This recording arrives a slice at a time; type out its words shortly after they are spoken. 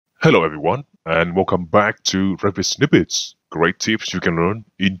Hello everyone, and welcome back to Revit Snippets. Great tips you can learn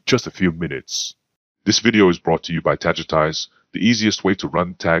in just a few minutes. This video is brought to you by Tagitize, the easiest way to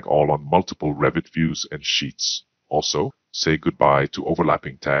run tag all on multiple Revit views and sheets. Also, say goodbye to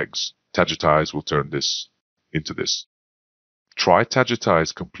overlapping tags. Tagitize will turn this into this. Try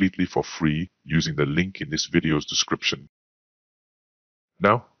Tagitize completely for free using the link in this video's description.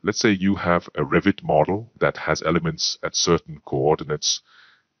 Now, let's say you have a Revit model that has elements at certain coordinates.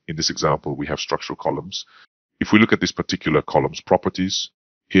 In this example, we have structural columns. If we look at this particular column's properties,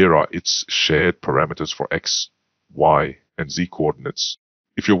 here are its shared parameters for x, y, and z coordinates.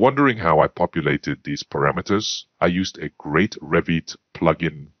 If you're wondering how I populated these parameters, I used a great Revit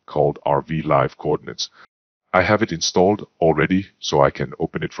plugin called RV Live Coordinates. I have it installed already, so I can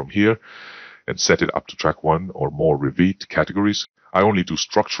open it from here and set it up to track one or more Revit categories. I only do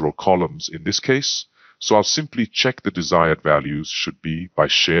structural columns in this case, so I'll simply check the desired values should be by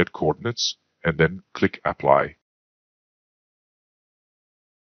shared coordinates and then click Apply.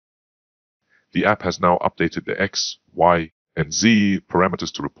 The app has now updated the X, Y, and Z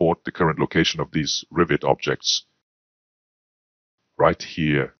parameters to report the current location of these Revit objects right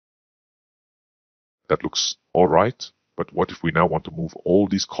here. That looks all right, but what if we now want to move all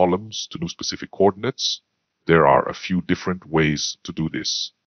these columns to new specific coordinates? There are a few different ways to do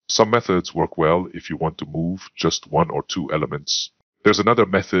this. Some methods work well if you want to move just one or two elements. There's another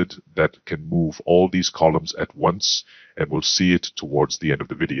method that can move all these columns at once, and we'll see it towards the end of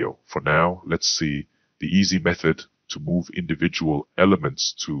the video. For now, let's see the easy method to move individual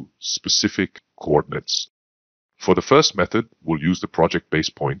elements to specific coordinates. For the first method, we'll use the project base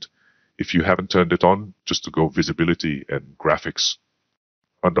point. If you haven't turned it on, just to go Visibility and Graphics.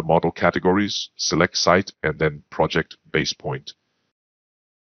 Under Model Categories, select Site and then Project Base Point.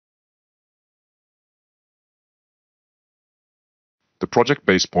 The project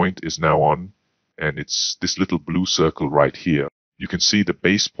base point is now on, and it's this little blue circle right here. You can see the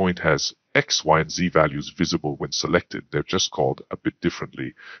base point has X, Y, and Z values visible when selected. They're just called a bit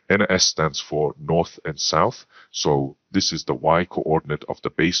differently. NS stands for North and South, so this is the Y coordinate of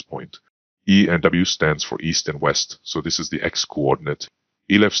the base point. E and W stands for East and West, so this is the X coordinate.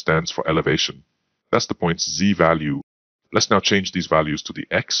 ELEV stands for elevation. That's the point's Z value. Let's now change these values to the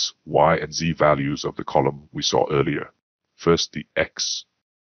X, Y, and Z values of the column we saw earlier. First, the X.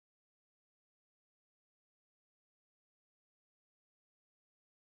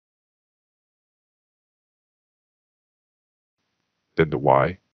 Then the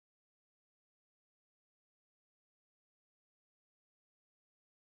Y.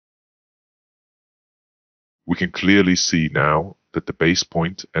 We can clearly see now that the base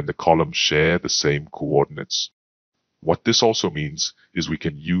point and the column share the same coordinates. What this also means is we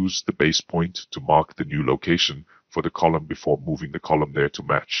can use the base point to mark the new location for the column before moving the column there to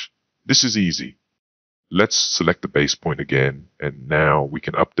match. This is easy. Let's select the base point again, and now we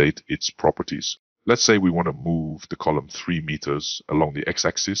can update its properties. Let's say we want to move the column 3 meters along the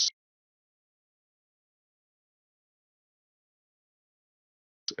x-axis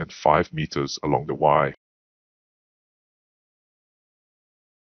and 5 meters along the y.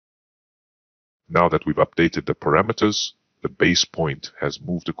 Now that we've updated the parameters, the base point has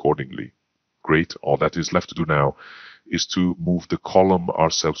moved accordingly. Great. All that is left to do now is to move the column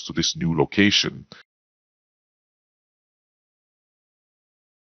ourselves to this new location.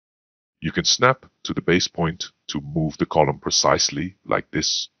 You can snap to the base point to move the column precisely like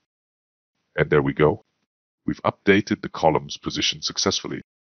this. And there we go. We've updated the column's position successfully.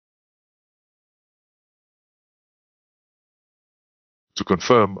 To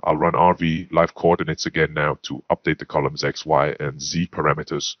confirm, I'll run RV live coordinates again now to update the columns X, Y, and Z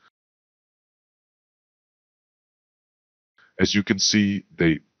parameters. As you can see,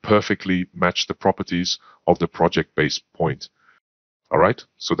 they perfectly match the properties of the project base point. All right,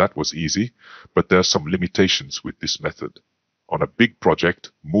 so that was easy, but there are some limitations with this method. On a big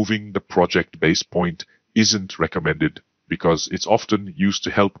project, moving the project base point isn't recommended because it's often used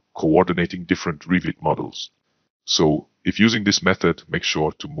to help coordinating different Revit models. So if using this method, make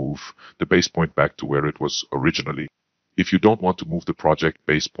sure to move the base point back to where it was originally. If you don't want to move the project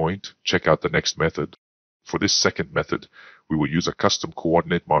base point, check out the next method. For this second method, we will use a custom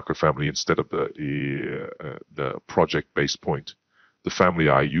coordinate marker family instead of the project base point. The family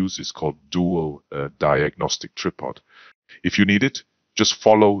I use is called Dual Diagnostic Tripod. If you need it, just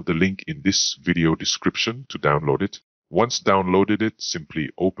follow the link in this video description to download it. Once downloaded it, simply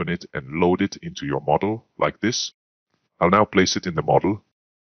open it and load it into your model like this. I'll now place it in the model.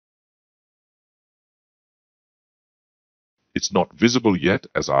 It's not visible yet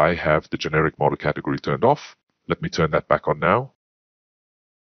as I have the generic model category turned off. Let me turn that back on now.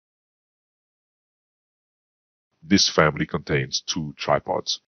 this family contains two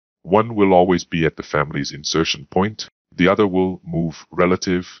tripods. One will always be at the family's insertion point. The other will move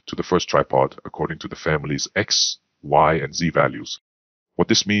relative to the first tripod according to the family's X, Y, and Z values. What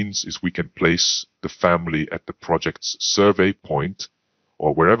this means is we can place the family at the project's survey point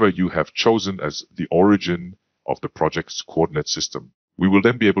or wherever you have chosen as the origin of the project's coordinate system. We will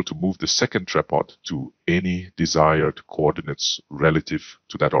then be able to move the second tripod to any desired coordinates relative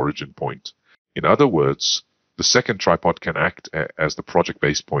to that origin point. In other words, the second tripod can act as the project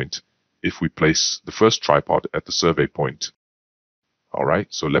base point if we place the first tripod at the survey point. All right,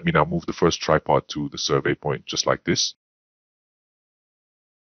 so let me now move the first tripod to the survey point just like this.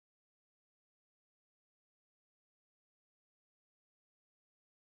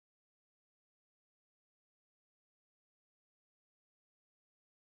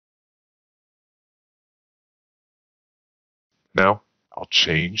 Now, I'll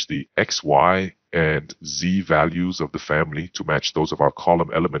change the X, Y, and Z values of the family to match those of our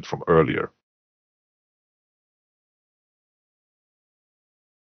column element from earlier.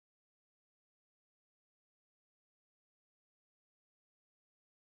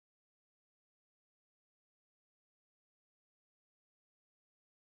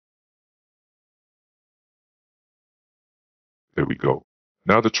 There we go.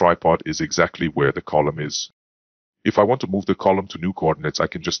 Now the tripod is exactly where the column is. If I want to move the column to new coordinates, I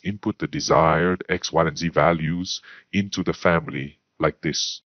can just input the desired X, Y, and Z values into the family like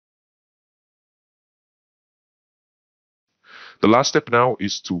this. The last step now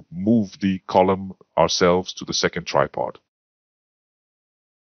is to move the column ourselves to the second tripod.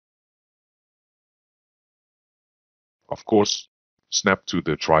 Of course, snap to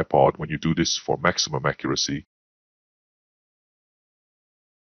the tripod when you do this for maximum accuracy.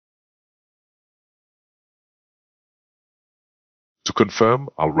 To confirm,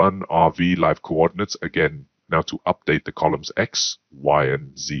 I'll run RV live coordinates again now to update the columns X, Y,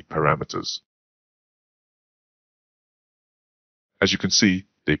 and Z parameters. As you can see,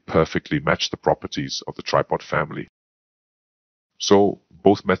 they perfectly match the properties of the tripod family. So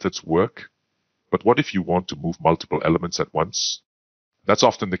both methods work, but what if you want to move multiple elements at once? That's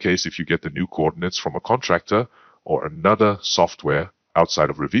often the case if you get the new coordinates from a contractor or another software outside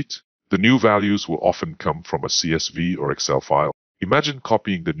of Revit. The new values will often come from a CSV or Excel file. Imagine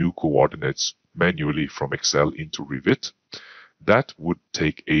copying the new coordinates manually from Excel into Revit. That would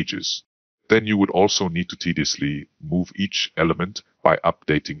take ages. Then you would also need to tediously move each element by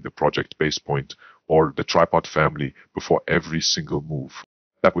updating the project base point or the tripod family before every single move.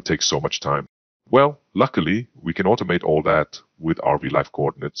 That would take so much time. Well, luckily, we can automate all that with RV Live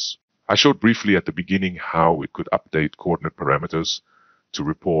Coordinates. I showed briefly at the beginning how it could update coordinate parameters to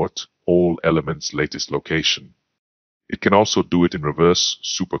report all elements' latest location. It can also do it in reverse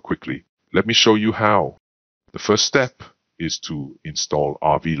super quickly. Let me show you how. The first step is to install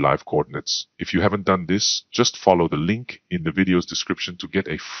RV Live Coordinates. If you haven't done this, just follow the link in the video's description to get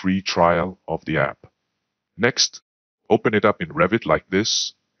a free trial of the app. Next, open it up in Revit like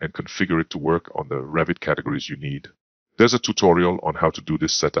this and configure it to work on the Revit categories you need. There's a tutorial on how to do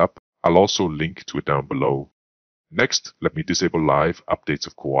this setup. I'll also link to it down below. Next, let me disable live updates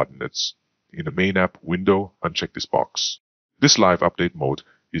of coordinates. In the main app window, uncheck this box. This live update mode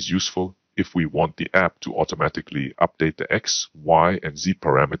is useful if we want the app to automatically update the X, Y, and Z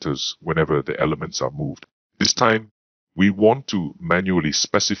parameters whenever the elements are moved. This time, we want to manually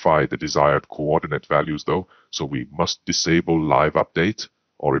specify the desired coordinate values though, so we must disable live update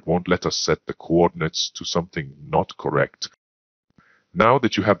or it won't let us set the coordinates to something not correct. Now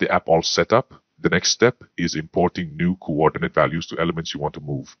that you have the app all set up, the next step is importing new coordinate values to elements you want to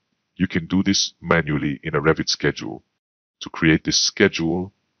move. You can do this manually in a Revit schedule. To create this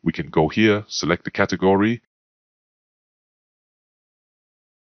schedule, we can go here, select the category,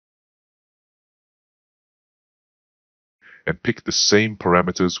 and pick the same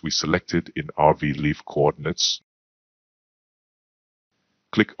parameters we selected in RV Live Coordinates.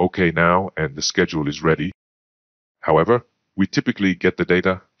 Click OK now and the schedule is ready. However, we typically get the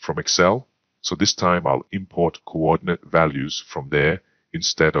data from Excel, so this time I'll import coordinate values from there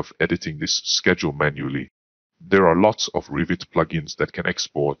instead of editing this schedule manually. There are lots of Revit plugins that can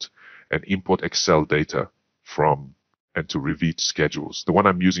export and import Excel data from and to Revit schedules. The one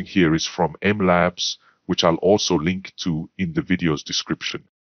I'm using here is from MLabs, which I'll also link to in the video's description.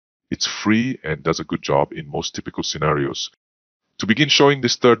 It's free and does a good job in most typical scenarios. To begin showing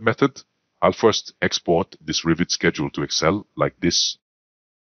this third method, I'll first export this Revit schedule to Excel like this.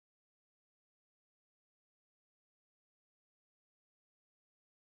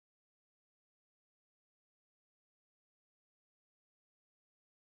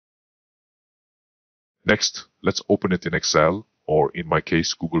 Next, let's open it in Excel, or in my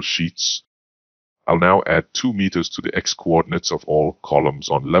case, Google Sheets. I'll now add 2 meters to the X coordinates of all columns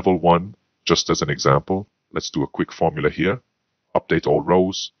on level 1, just as an example. Let's do a quick formula here. Update all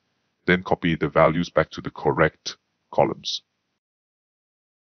rows, then copy the values back to the correct columns.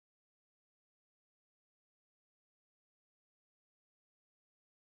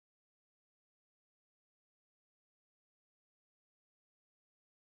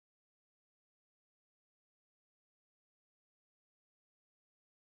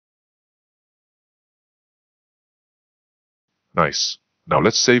 Nice. Now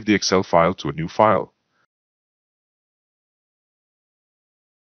let's save the Excel file to a new file.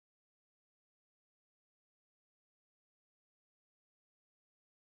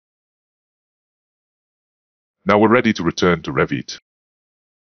 Now we're ready to return to Revit.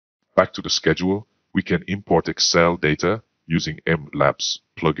 Back to the schedule, we can import Excel data using MLabs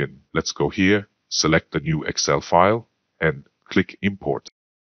plugin. Let's go here, select the new Excel file, and click Import.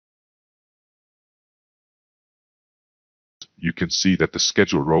 You can see that the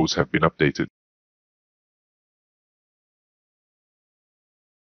schedule rows have been updated.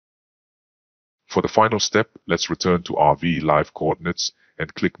 For the final step, let's return to RV live coordinates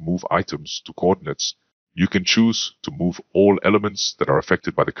and click Move Items to Coordinates. You can choose to move all elements that are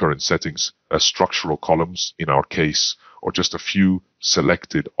affected by the current settings as structural columns in our case, or just a few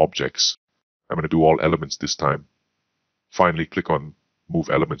selected objects. I'm going to do all elements this time. Finally, click on Move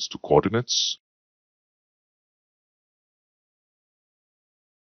Elements to Coordinates.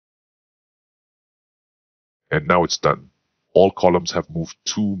 And now it's done. All columns have moved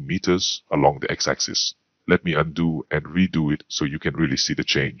 2 meters along the x-axis. Let me undo and redo it so you can really see the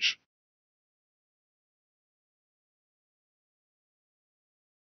change.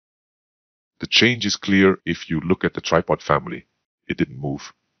 The change is clear if you look at the tripod family. It didn't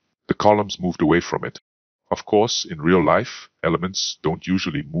move. The columns moved away from it. Of course, in real life, elements don't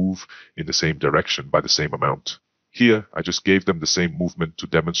usually move in the same direction by the same amount. Here, I just gave them the same movement to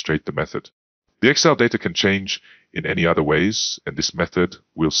demonstrate the method. The Excel data can change in any other ways, and this method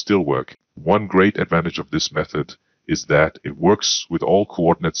will still work. One great advantage of this method is that it works with all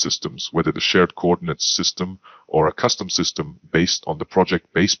coordinate systems, whether the shared coordinates system or a custom system based on the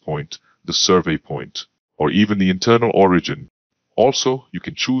project base point, the survey point, or even the internal origin. Also, you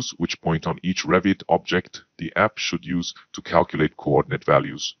can choose which point on each Revit object the app should use to calculate coordinate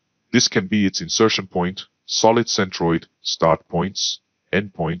values. This can be its insertion point, solid centroid, start points,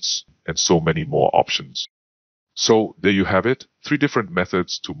 endpoints, and so many more options. So there you have it, 3 different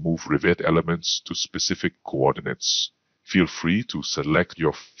methods to move Revit elements to specific coordinates. Feel free to select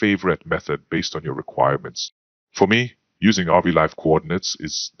your favorite method based on your requirements. For me, using RV Live coordinates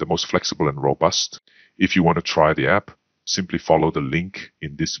is the most flexible and robust. If you want to try the app, simply follow the link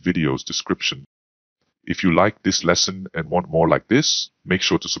in this video's description. If you like this lesson and want more like this, make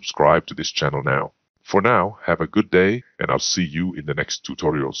sure to subscribe to this channel now. For now, have a good day, and I'll see you in the next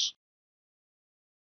tutorials.